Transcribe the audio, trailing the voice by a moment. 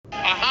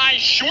high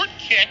short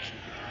kick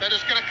that is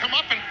going to come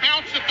up and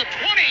bounce at the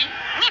 20.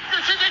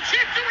 Rutgers has a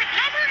chance to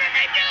recover it, and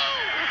they do!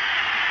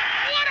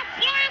 What a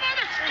play by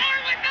the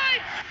Scarlet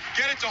Knights!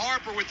 Get it to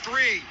Harper with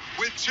 3,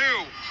 with 2,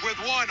 with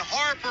 1.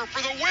 Harper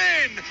for the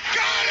win!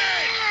 Got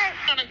it!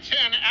 Down and 10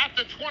 at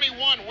the 21.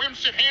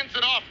 Wimsett hands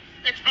it off.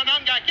 It's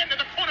Monongai getting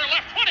to the corner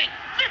left. 20,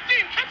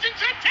 15, cuts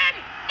inside 10.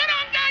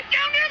 Monongai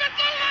down near the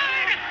goal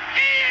line.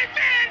 He is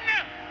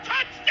in!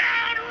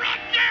 Touchdown,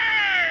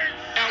 Rutgers!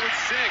 Now with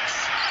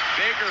 6.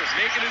 Baker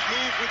making his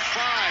move with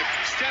 5.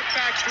 Step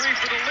back 3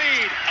 for the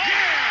lead.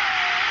 Yeah!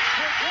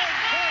 With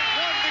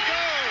 1.1 to go.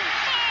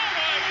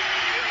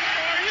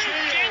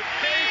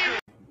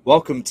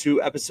 Welcome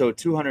to episode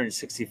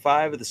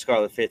 265 of the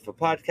Scarlet Faithful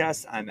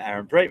podcast. I'm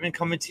Aaron Brightman,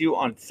 coming to you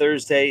on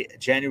Thursday,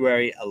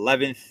 January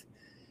 11th.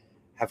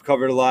 Have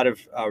covered a lot of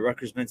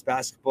Rutgers men's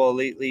basketball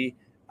lately,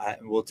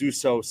 and we'll do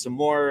so some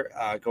more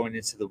going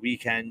into the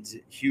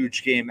weekend.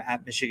 Huge game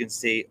at Michigan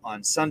State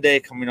on Sunday,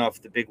 coming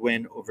off the big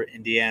win over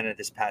Indiana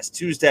this past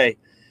Tuesday.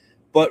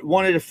 But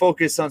wanted to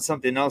focus on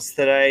something else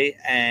today,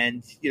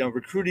 and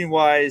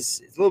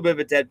recruiting-wise, it's a little bit of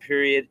a dead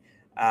period.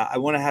 I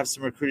want to have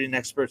some recruiting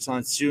experts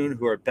on soon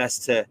who are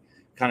best to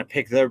kind of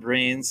pick their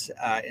brains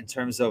in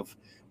terms of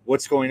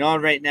what's going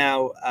on right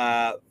now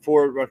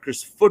for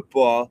Rutgers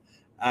football.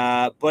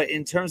 But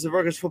in terms of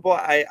Rutgers football,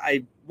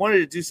 I wanted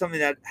to do something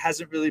that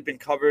hasn't really been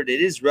covered.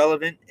 It is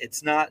relevant.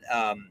 It's not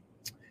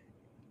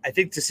I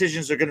think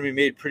decisions are going to be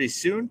made pretty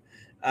soon,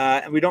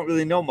 and we don't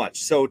really know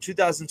much. So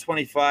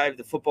 2025,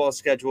 the football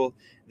schedule,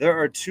 there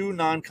are 2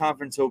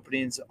 non-conference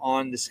openings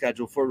on the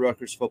schedule for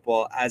Rutgers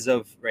football as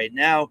of right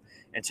now.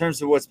 In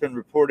terms of what's been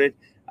reported,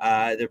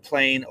 they're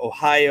playing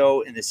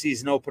Ohio in the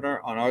season opener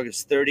on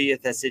August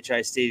 30th at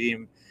SHI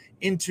Stadium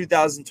in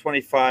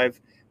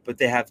 2025, but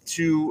they have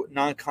 2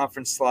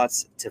 non-conference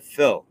slots to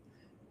fill.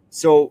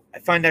 So I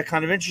find that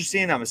kind of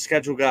interesting. I'm a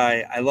schedule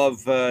guy. I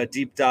love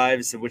deep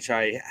dives, in which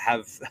I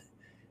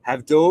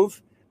have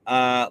dove.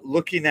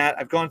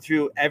 I've gone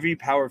through every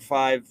Power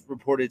 5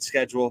 reported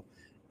schedule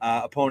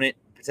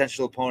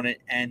potential opponent,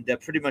 and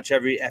pretty much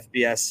every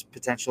FBS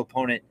potential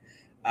opponent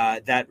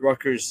that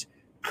Rutgers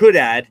could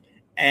add.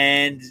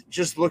 And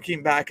just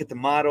looking back at the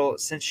model,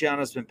 since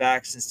Schiano's been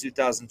back since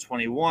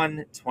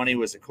 2021, 20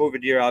 was a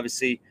COVID year,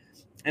 obviously,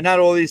 and not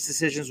all these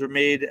decisions were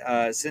made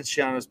since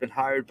Schiano's been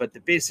hired, but the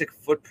basic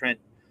footprint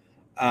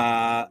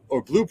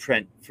or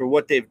blueprint for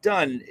what they've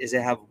done is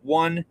they have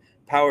 1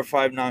 Power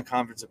 5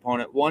 non-conference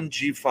opponent, 1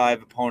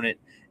 G5 opponent,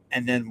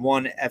 and then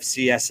 1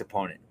 FCS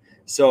opponent.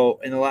 So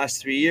in the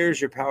last 3 years,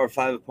 your Power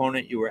 5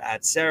 opponent, you were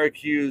at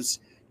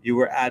Syracuse, you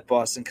were at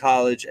Boston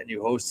College, and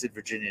you hosted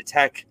Virginia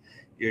Tech.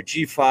 Your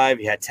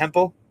G5, you had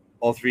Temple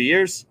all 3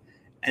 years.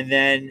 And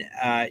then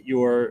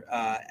your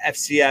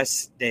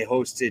FCS, they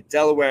hosted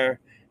Delaware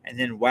and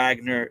then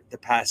Wagner the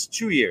past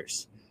 2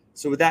 years.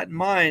 So with that in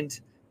mind,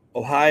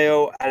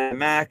 Ohio at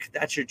MAC,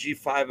 that's your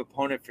G5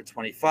 opponent for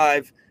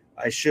 25.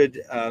 I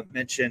should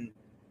mention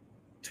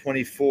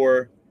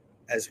 24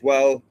 as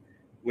well,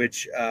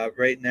 which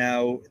right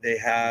now they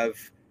have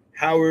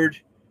Howard,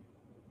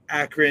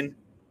 Akron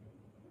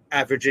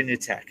at Virginia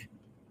Tech.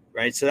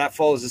 Right, so that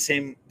follows the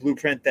same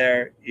blueprint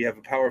there. You have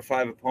a Power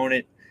 5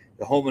 opponent,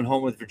 the home and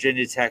home with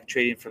Virginia Tech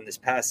trading from this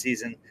past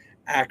season.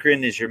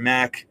 Akron is your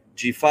MAC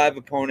G5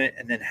 opponent,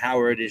 and then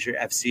Howard is your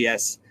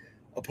FCS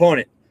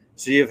opponent.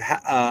 So you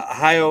have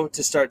Ohio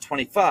to start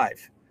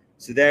 25.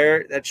 So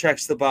there, that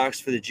checks the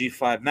box for the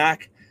G5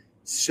 MAC.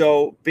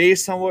 So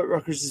based on what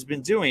Rutgers has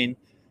been doing,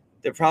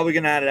 they're probably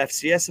going to add an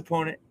FCS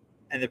opponent,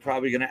 and they're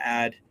probably going to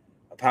add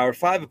a Power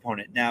 5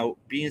 opponent. Now,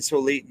 being so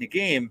late in the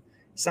game,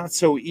 it's not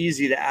so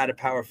easy to add a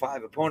Power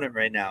 5 opponent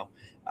right now.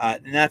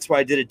 And that's why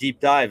I did a deep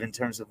dive in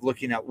terms of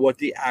looking at what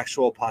the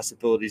actual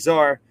possibilities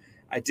are.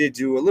 I did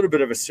do a little bit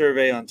of a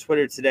survey on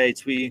Twitter today,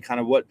 tweeting kind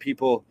of what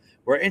people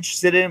were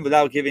interested in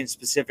without giving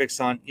specifics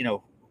on,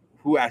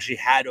 who actually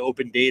had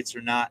open dates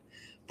or not.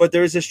 But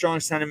there is a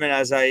strong sentiment,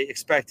 as I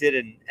expected,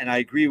 and I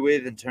agree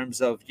with, in terms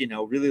of,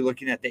 really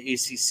looking at the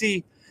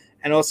ACC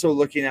and also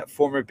looking at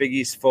former Big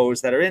East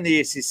foes that are in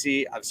the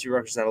ACC. Obviously,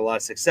 Rutgers had a lot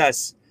of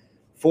success.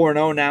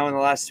 4-0 now in the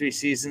last 3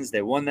 seasons.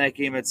 They won that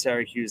game at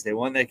Syracuse. They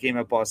won that game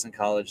at Boston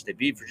College. They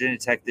beat Virginia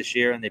Tech this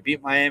year, and they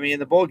beat Miami in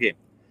the bowl game.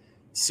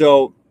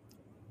 So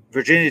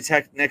Virginia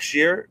Tech next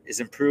year is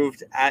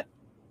improved at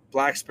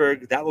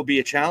Blacksburg. That will be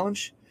a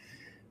challenge.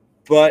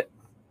 But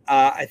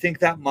I think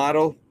that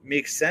model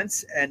makes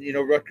sense. And,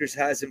 Rutgers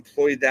has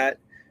employed that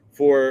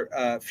for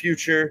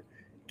future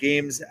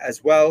games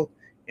as well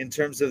in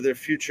terms of their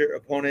future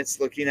opponents.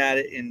 Looking at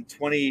it in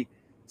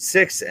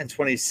 26 and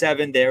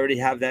 27, they already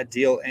have that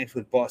deal inked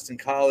with Boston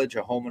College,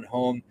 a home and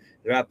home.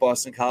 They're at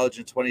Boston College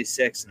in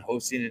 26 and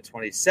hosting in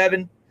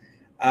 27.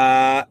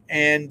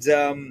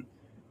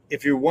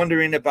 If you're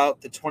wondering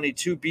about the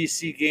 22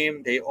 BC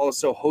game, they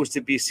also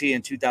hosted BC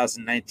in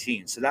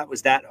 2019. So that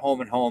was that home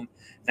and home,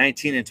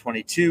 19 and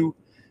 22.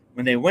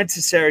 When they went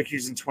to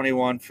Syracuse in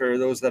 21, for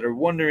those that are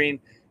wondering,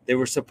 they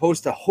were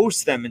supposed to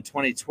host them in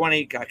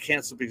 2020, got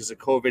canceled because of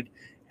COVID,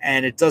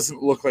 and it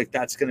doesn't look like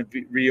that's going to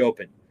be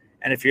reopened.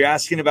 And if you're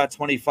asking about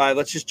 25,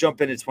 let's just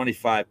jump into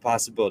 25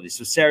 possibilities.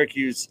 So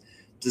Syracuse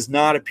does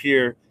not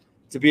appear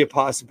to be a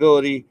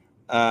possibility.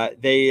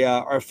 They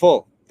are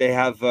full. They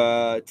have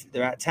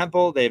they're at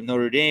Temple. They have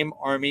Notre Dame,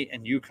 Army,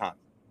 and UConn.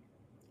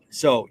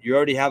 So you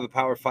already have a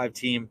Power 5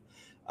 team.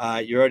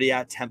 You're already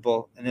at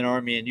Temple, and then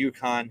Army and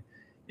UConn.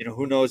 You know,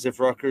 who knows if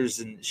Rutgers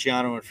and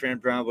Schiano and Fran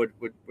Brown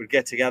would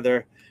get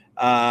together.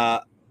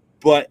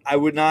 But I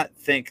would not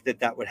think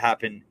that would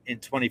happen in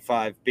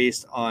 25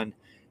 based on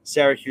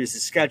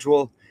Syracuse's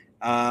schedule.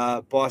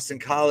 Boston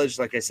College,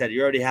 like I said,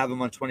 you already have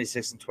them on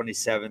 26 and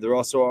 27. They're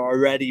also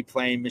already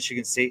playing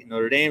Michigan State and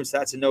Notre Dame, so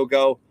that's a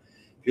no-go.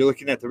 If you're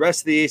looking at the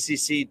rest of the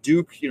ACC,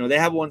 Duke, you know, they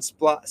have one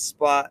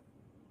spot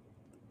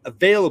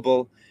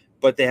available,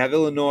 but they have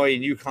Illinois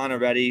and UConn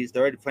already.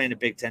 They're already playing a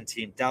Big Ten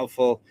team.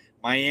 Doubtful.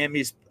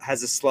 Miami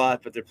has a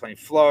slot, but they're playing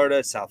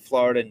Florida, South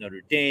Florida,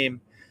 Notre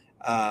Dame.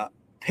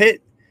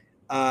 Pitt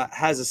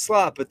has a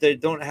slot, but they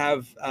don't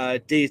have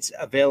dates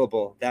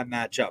available that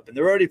match up. And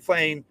they're already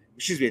playing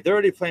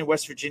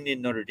West Virginia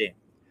and Notre Dame.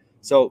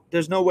 So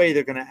there's no way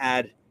they're going to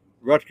add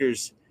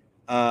Rutgers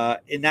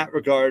in that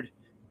regard.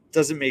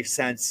 Doesn't make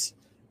sense.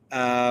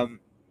 There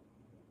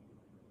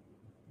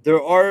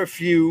are a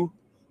few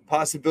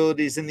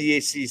possibilities in the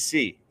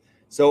ACC.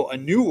 So a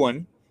new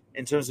one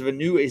in terms of a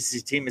new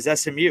ACC team is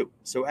SMU.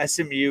 So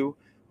SMU,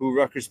 who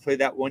Rutgers played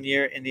that 1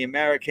 year in the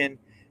American,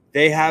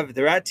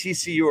 they're at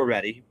TCU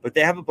already, but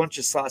they have a bunch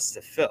of slots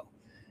to fill.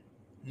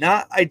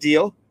 Not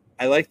ideal.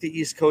 I like the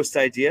East Coast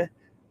idea,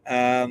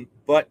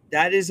 but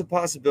that is a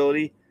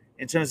possibility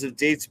in terms of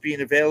dates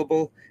being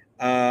available.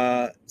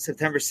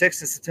 September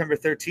 6th and September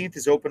 13th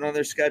is open on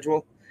their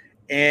schedule.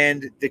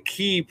 And the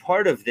key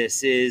part of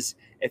this is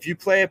if you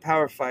play a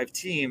Power 5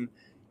 team,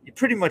 you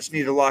pretty much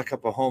need to lock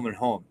up a home and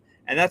home.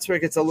 And that's where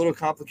it gets a little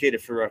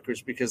complicated for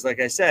Rutgers because, like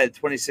I said,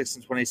 26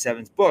 and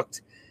 27 is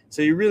booked.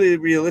 So you're really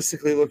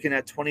realistically looking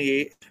at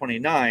 28,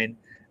 29.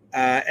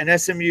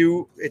 And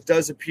SMU, it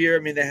does appear, I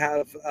mean, they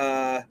have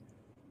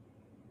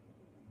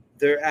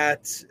they're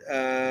at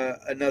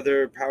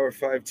another Power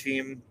 5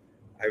 team.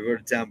 I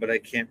wrote it down, but I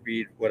can't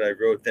read what I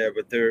wrote there.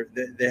 But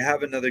they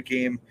have another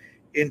game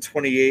in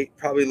 28.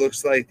 Probably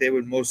looks like they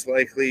would most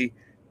likely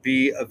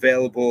be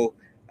available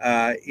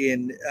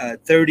in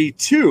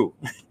 32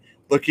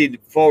 looking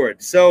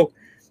forward. So,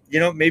 you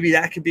know, maybe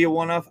that could be a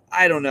one-off.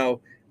 I don't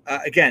know.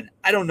 Again,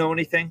 I don't know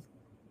anything.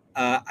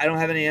 I don't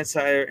have any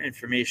insider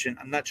information.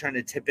 I'm not trying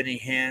to tip any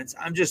hands.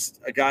 I'm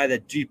just a guy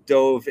that deep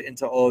dove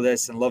into all of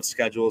this and loves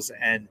schedules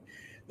and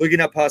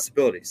looking at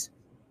possibilities.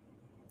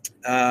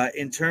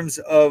 In terms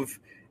of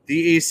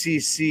the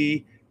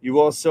ACC, you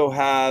also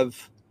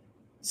have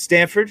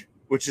Stanford,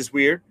 which is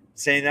weird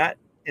saying that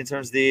in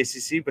terms of the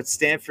ACC, but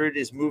Stanford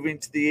is moving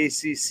to the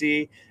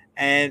ACC.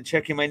 And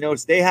checking my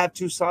notes, they have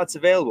 2 slots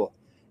available.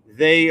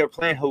 They are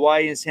playing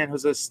Hawaii and San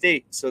Jose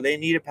State, so they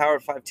need a Power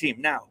 5 team.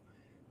 Now,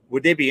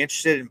 would they be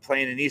interested in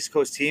playing an East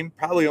Coast team?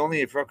 Probably only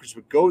if Rutgers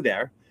would go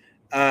there.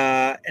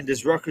 And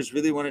does Rutgers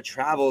really want to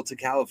travel to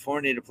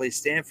California to play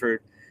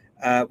Stanford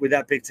with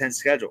that Big Ten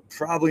schedule?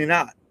 Probably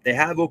not. They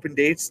have open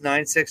dates,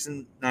 9/6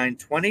 and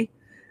 9/20.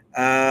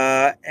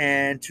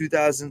 And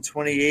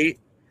 2028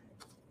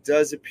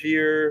 does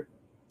appear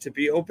to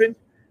be open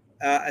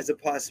as a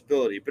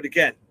possibility. But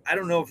again, I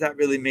don't know if that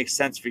really makes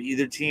sense for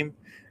either team.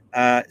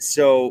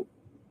 So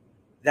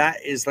that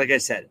is, like I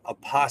said, a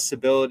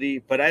possibility,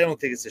 but I don't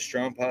think it's a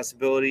strong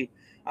possibility.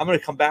 I'm going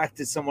to come back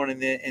to someone in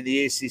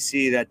the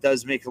ACC that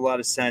does make a lot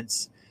of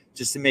sense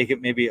just to make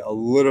it maybe a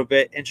little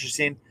bit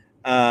interesting.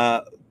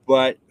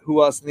 But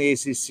who else in the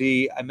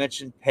ACC? I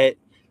mentioned Pitt,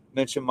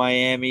 mentioned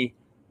Miami,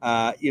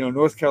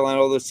 North Carolina,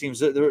 all those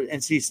teams,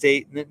 NC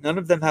State, none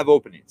of them have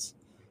openings.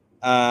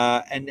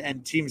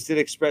 And teams did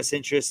express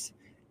interest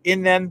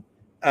in them,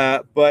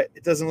 but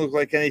it doesn't look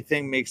like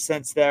anything makes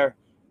sense there.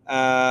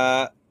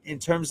 In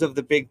terms of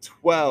the Big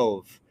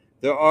 12,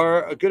 there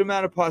are a good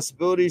amount of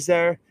possibilities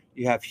there.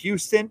 You have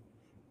Houston,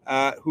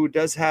 who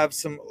does have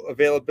some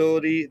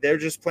availability. They're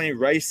just playing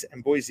Rice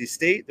and Boise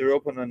State. They're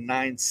open on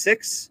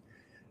 9/6.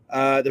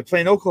 They're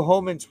playing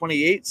Oklahoma in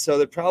 28, so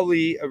they're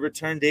probably a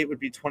return date would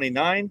be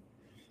 29.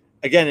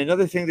 Again,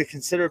 another thing to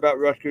consider about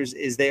Rutgers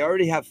is they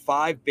already have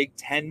 5 Big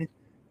Ten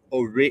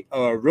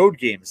road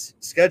games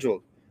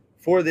scheduled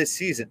for this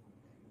season.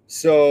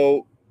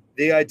 So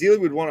they ideally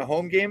would want a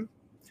home game.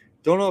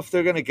 Don't know if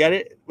they're going to get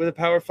it with a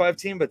Power 5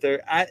 team, but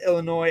they're at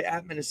Illinois,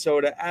 at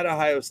Minnesota, at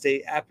Ohio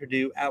State, at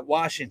Purdue, at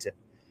Washington.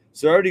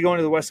 So they're already going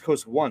to the West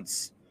Coast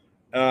once.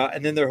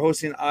 And then they're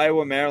hosting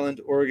Iowa,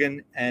 Maryland,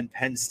 Oregon, and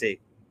Penn State.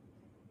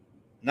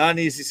 Not an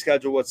easy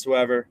schedule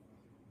whatsoever.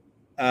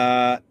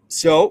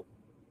 So,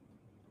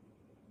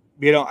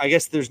 I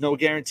guess there's no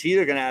guarantee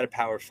they're going to add a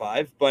Power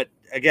 5. But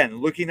again,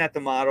 looking at the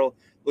model,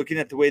 looking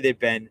at the way they've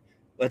been,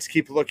 let's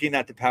keep looking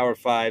at the Power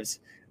 5s.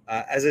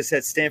 As I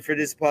said,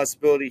 Stanford is a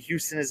possibility.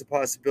 Houston is a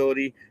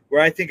possibility.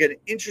 Where I think an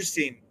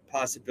interesting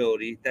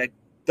possibility that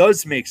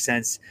does make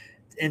sense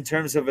in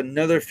terms of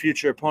another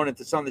future opponent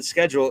that's on the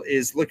schedule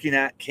is looking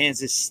at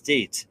Kansas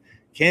State.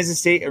 Kansas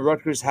State and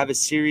Rutgers have a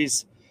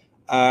series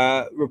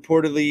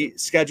reportedly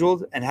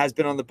scheduled and has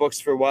been on the books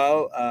for a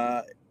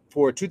while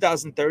for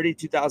 2030,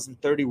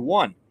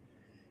 2031.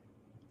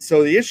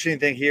 So the interesting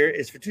thing here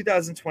is for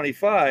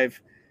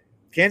 2025,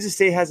 Kansas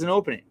State has an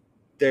opening.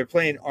 They're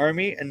playing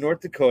Army and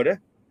North Dakota,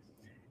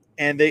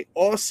 and they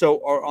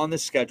also are on the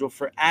schedule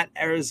for at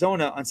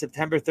Arizona on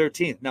September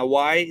 13th. Now,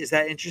 why is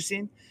that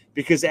interesting?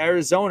 Because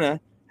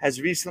Arizona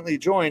has recently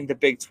joined the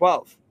Big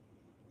 12.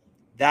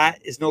 That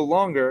is no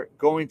longer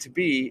going to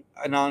be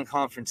a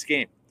non-conference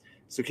game.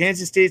 So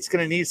Kansas State's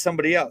going to need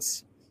somebody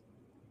else.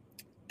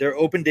 Their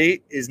open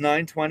date is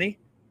 9/20.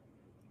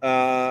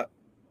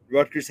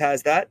 Rutgers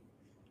has that.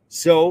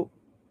 So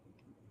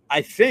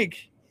I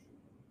think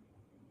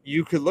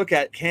you could look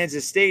at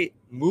Kansas State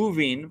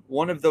moving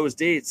one of those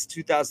dates,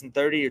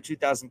 2030 or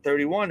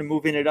 2031, and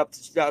moving it up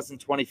to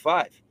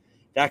 2025.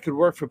 That could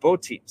work for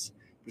both teams.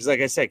 Because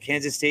like I said,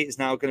 Kansas State is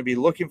now going to be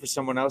looking for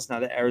someone else now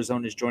that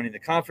Arizona is joining the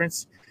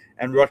conference,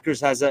 and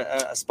Rutgers has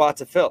a spot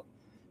to fill.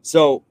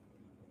 So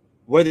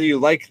whether you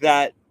like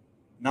that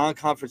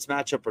non-conference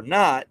matchup or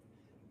not,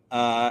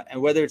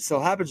 and whether it still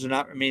happens or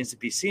not remains to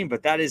be seen,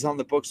 but that is on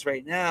the books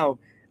right now,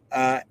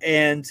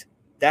 and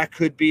that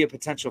could be a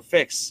potential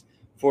fix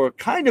for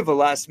kind of a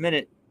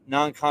last-minute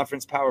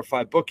non-conference Power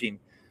 5 booking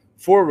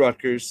for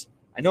Rutgers.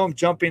 I know I'm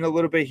jumping a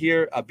little bit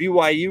here.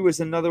 BYU is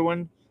another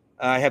one.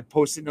 I have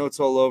Post-it notes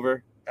all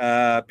over.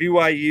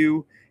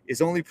 BYU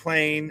is only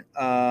playing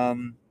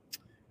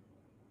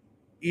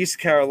East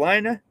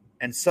Carolina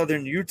and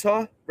Southern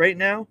Utah right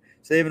now.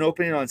 So they have an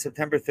opening on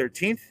September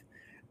 13th.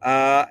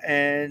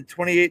 And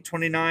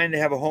 28-29, they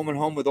have a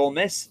home-and-home with Ole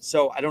Miss.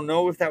 So I don't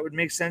know if that would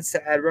make sense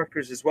to add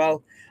Rutgers as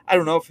well. I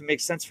don't know if it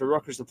makes sense for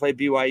Rutgers to play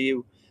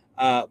BYU.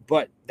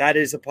 But that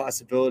is a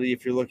possibility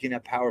if you're looking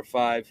at Power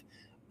 5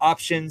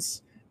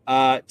 options.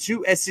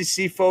 Two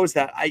SEC foes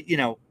that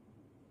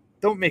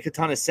don't make a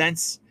ton of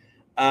sense.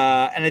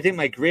 And I think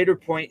my greater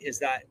point is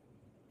that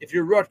if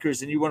you're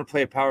Rutgers and you want to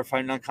play a Power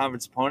 5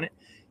 non-conference opponent,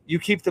 you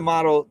keep the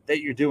model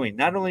that you're doing.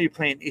 Not only are you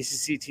playing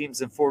ACC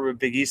teams and former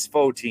Big East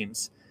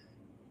foes,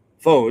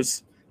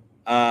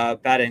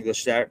 bad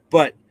English there,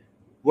 but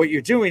what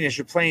you're doing is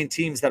you're playing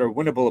teams that are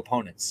winnable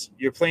opponents.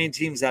 You're playing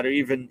teams that are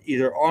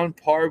either on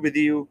par with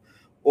you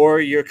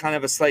or you're kind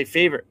of a slight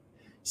favorite.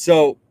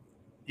 So,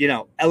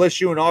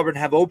 LSU and Auburn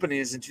have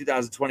openings in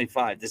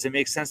 2025. Does it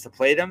make sense to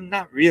play them?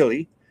 Not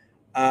really.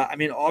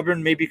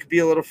 Auburn maybe could be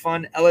a little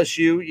fun.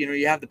 LSU,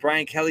 you have the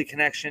Brian Kelly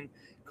connection,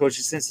 coach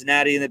of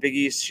Cincinnati in the Big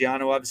East.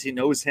 Schiano obviously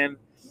knows him.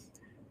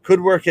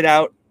 Could work it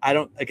out. I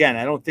don't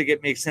think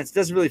it makes sense. It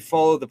doesn't really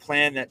follow the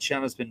plan that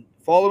Schiano's been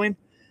following.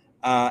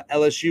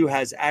 LSU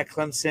has at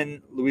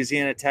Clemson,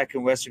 Louisiana Tech,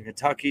 and Western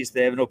Kentucky. So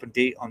they have an open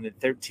date on the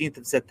 13th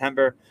of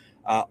September.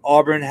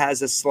 Auburn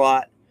has a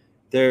slot.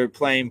 They're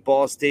playing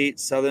Ball State,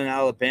 Southern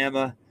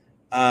Alabama,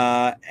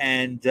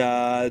 and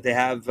they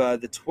have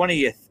the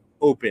 20th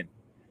open.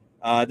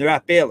 They're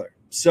at Baylor.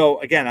 So,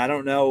 again, I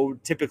don't know.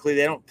 Typically,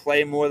 they don't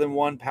play more than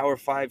one Power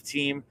 5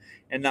 team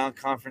in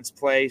non-conference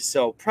play.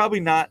 So, probably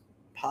not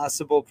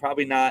possible,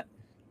 probably not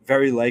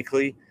very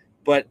likely.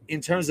 But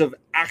in terms of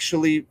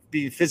actually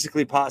being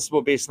physically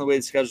possible based on the way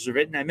the schedules are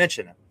written, I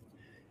mentioned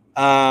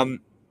it.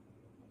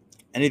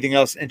 Anything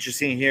else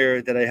interesting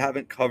here that I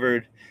haven't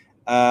covered?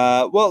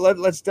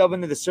 Let's delve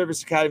into the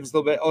service academies a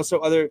little bit. Also,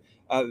 other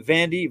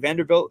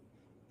Vanderbilt.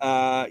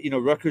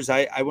 Rutgers,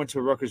 I went to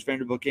a Rutgers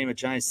Vanderbilt game at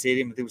Giants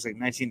Stadium. I think it was like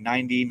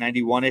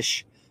 1990,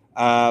 91-ish.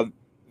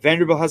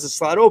 Vanderbilt has a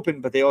slot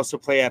open, but they also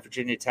play at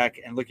Virginia Tech.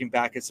 And looking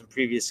back at some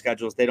previous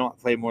schedules, they don't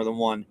play more than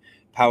one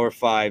Power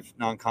 5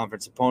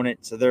 non-conference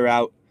opponent. So they're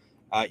out.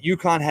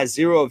 UConn has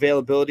zero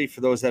availability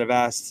for those that have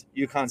asked.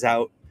 UConn's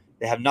out.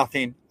 They have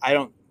nothing. I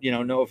don't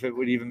know if it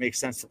would even make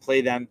sense to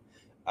play them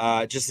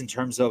just in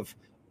terms of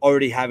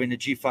already having a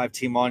G5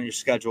 team on your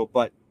schedule,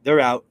 but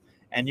they're out.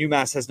 And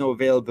UMass has no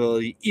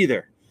availability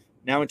either.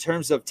 Now, in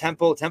terms of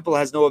Temple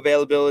has no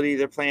availability.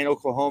 They're playing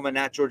Oklahoma,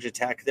 not Georgia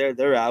Tech.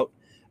 They're out.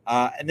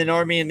 And then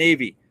Army and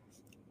Navy.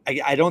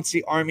 I don't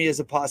see Army as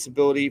a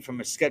possibility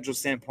from a schedule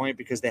standpoint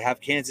because they have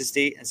Kansas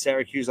State and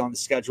Syracuse on the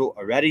schedule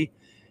already.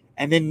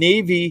 And then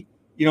Navy,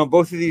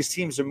 both of these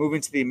teams are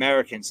moving to the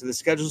American. So the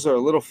schedules are a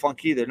little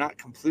funky. They're not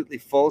completely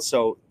full.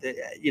 So,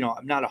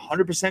 I'm not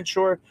 100%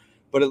 sure.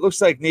 But it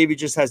looks like Navy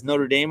just has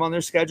Notre Dame on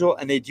their schedule,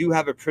 and they do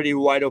have a pretty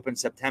wide open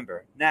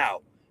September. Now,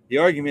 the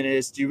argument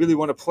is, do you really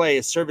want to play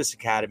a service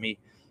academy?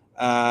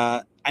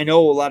 I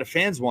know a lot of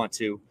fans want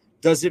to.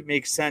 Does it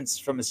make sense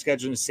from a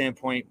scheduling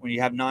standpoint when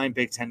you have 9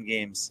 Big Ten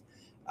games,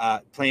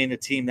 playing a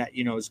team that,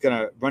 is going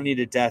to run you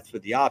to death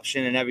with the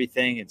option and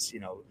everything?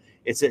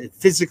 It's a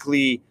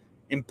physically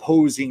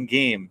imposing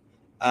game.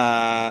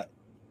 And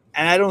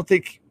I don't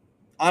think,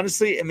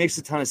 honestly, it makes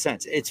a ton of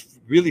sense. It's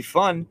really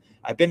fun.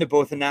 I've been to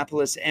both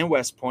Annapolis and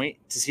West Point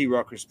to see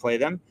Rutgers play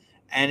them,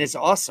 and it's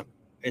awesome.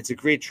 It's a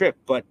great trip.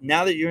 But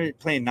now that you're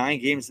playing 9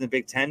 games in the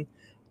Big Ten,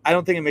 I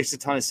don't think it makes a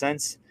ton of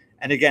sense.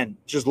 And again,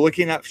 just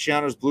looking at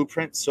Schiano's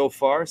blueprint so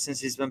far since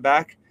he's been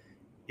back,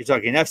 you're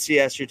talking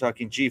FCS, you're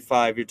talking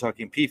G5, you're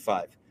talking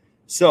P5.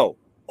 So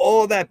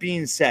all that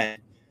being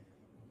said,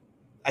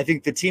 I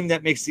think the team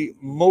that makes the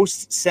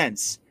most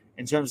sense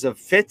in terms of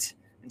fit,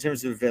 in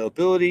terms of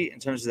availability, in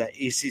terms of that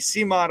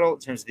ACC model, in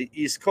terms of the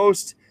East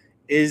Coast,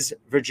 is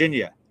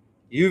Virginia.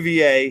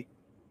 UVA,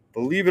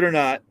 believe it or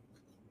not,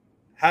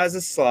 has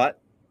a slot.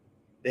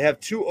 They have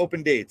 2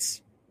 open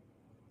dates,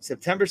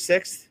 September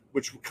 6th,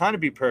 which would kind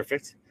of be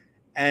perfect,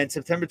 and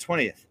September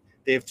 20th.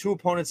 They have 2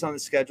 opponents on the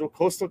schedule,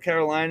 Coastal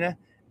Carolina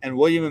and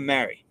William &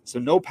 Mary. So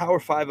no Power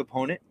 5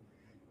 opponent.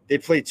 They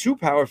play 2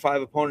 Power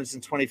 5 opponents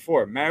in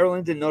 24,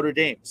 Maryland and Notre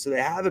Dame. So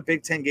they have a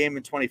Big Ten game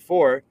in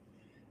 24.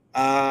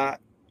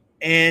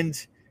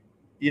 And,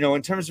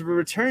 in terms of a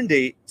return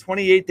date,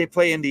 28, they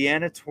play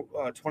Indiana.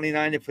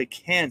 29, they play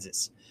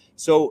Kansas.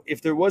 So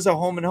if there was a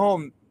home and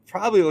home,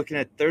 probably looking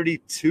at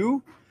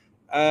 32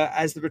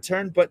 as the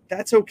return, but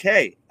that's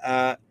okay.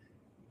 I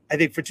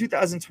think for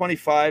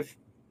 2025,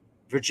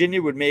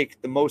 Virginia would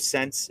make the most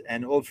sense.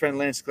 And old friend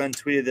Lance Glenn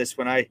tweeted this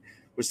when I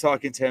was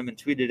talking to him and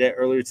tweeted it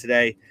earlier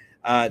today,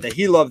 that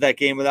he loved that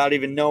game without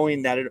even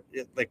knowing that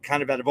it like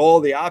kind of out of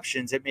all the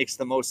options, it makes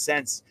the most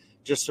sense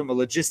just from a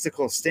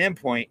logistical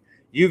standpoint.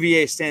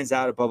 UVA stands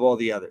out above all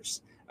the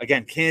others.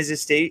 Again,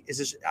 Kansas State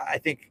I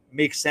think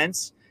makes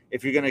sense.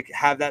 If you're going to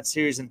have that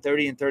series in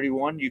 30 and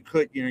 31, you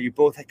could, you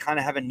both kind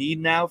of have a need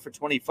now for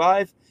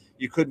 25.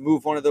 You could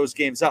move one of those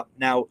games up.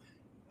 Now,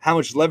 how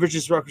much leverage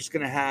is Rutgers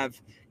going to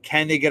have?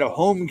 Can they get a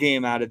home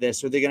game out of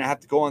this? Or are they going to have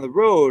to go on the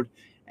road?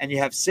 And you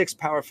have 6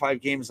 Power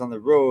 5 games on the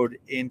road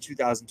in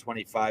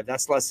 2025.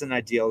 That's less than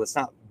ideal. That's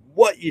not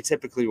what you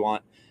typically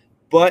want,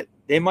 but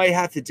they might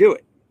have to do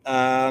it.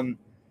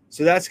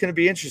 So that's going to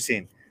be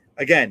interesting.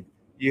 Again,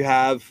 you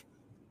have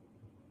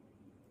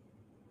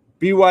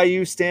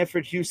BYU,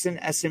 Stanford, Houston,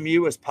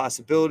 SMU as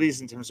possibilities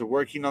in terms of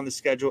working on the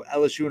schedule.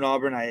 LSU and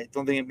Auburn, I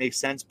don't think it makes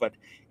sense, but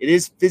it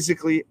is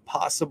physically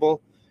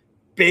possible.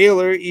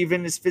 Baylor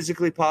even is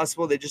physically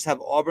possible. They just have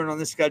Auburn on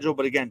the schedule,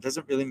 but again,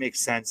 doesn't really make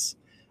sense.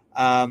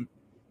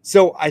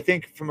 So I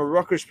think from a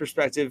Rutgers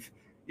perspective,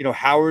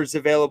 Howard's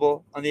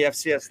available on the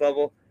FCS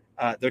level.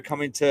 They're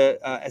coming to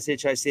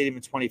SHI Stadium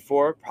in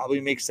 24.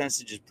 Probably makes sense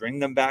to just bring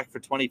them back for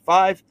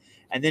 25.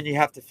 And then you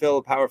have to fill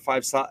a Power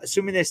 5 slot,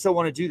 assuming they still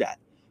want to do that.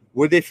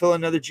 Would they fill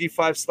another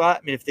G5 slot?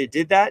 I mean, if they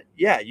did that,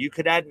 yeah, you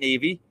could add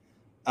Navy.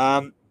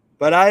 But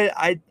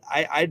I'd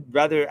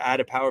rather add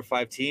a Power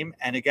 5 team.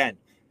 And again,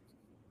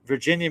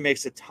 Virginia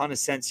makes a ton of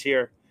sense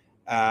here.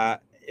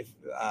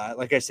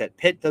 Like I said,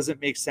 Pitt doesn't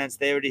make sense.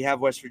 They already have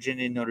West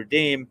Virginia and Notre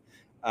Dame.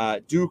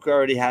 Duke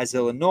already has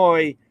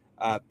Illinois.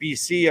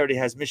 BC already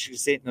has Michigan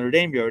State and Notre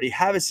Dame. You already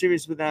have a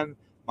series with them.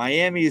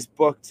 Miami is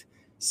booked.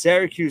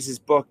 Syracuse is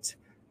booked.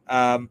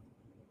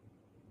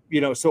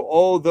 So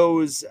all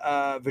those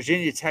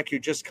Virginia Tech, you're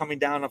just coming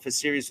down off a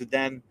series with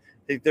them.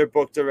 I think they're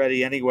booked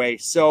already anyway.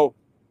 So,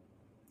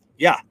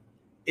 yeah,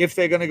 if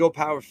they're going to go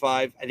Power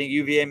 5, I think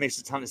UVA makes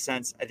a ton of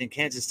sense. I think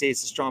Kansas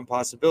State's a strong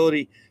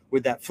possibility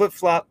with that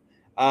flip-flop.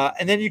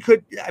 And then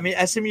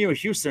SMU and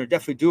Houston are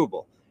definitely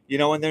doable,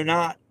 and they're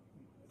not,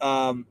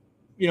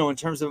 in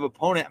terms of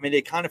opponent,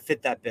 they kind of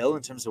fit that bill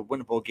in terms of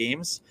winnable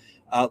games.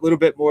 A little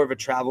bit more of a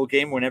travel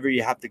game whenever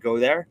you have to go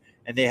there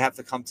and they have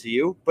to come to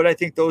you. But I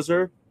think those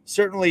are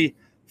certainly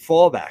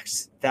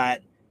fallbacks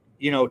that,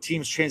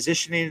 teams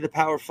transitioning to the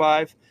Power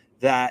 5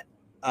 that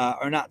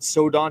are not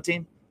so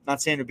daunting. Not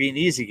saying it'd be an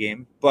easy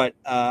game, but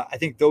I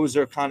think those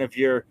are kind of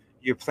your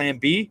plan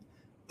B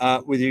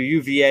with your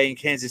UVA and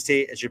Kansas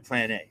State as your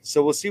plan A.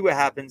 So we'll see what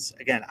happens.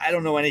 Again, I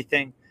don't know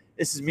anything.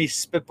 This is me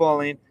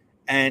spitballing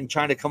and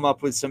trying to come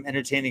up with some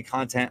entertaining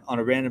content on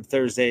a random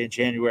Thursday in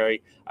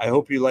January. I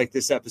hope you like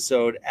this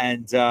episode.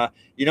 And,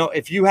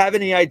 if you have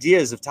any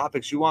ideas of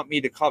topics you want me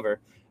to cover,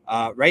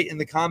 write in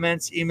the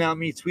comments, email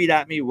me, tweet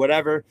at me,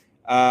 whatever.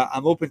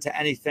 I'm open to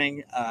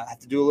anything. I have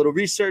to do a little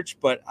research,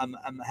 but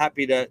I'm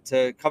happy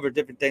to cover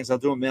different things. I'll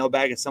do a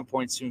mailbag at some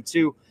point soon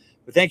too.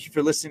 But thank you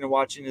for listening and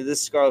watching to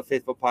this Scarlet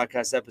Faithful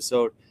podcast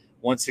episode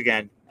once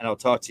again, and I'll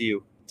talk to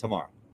you tomorrow.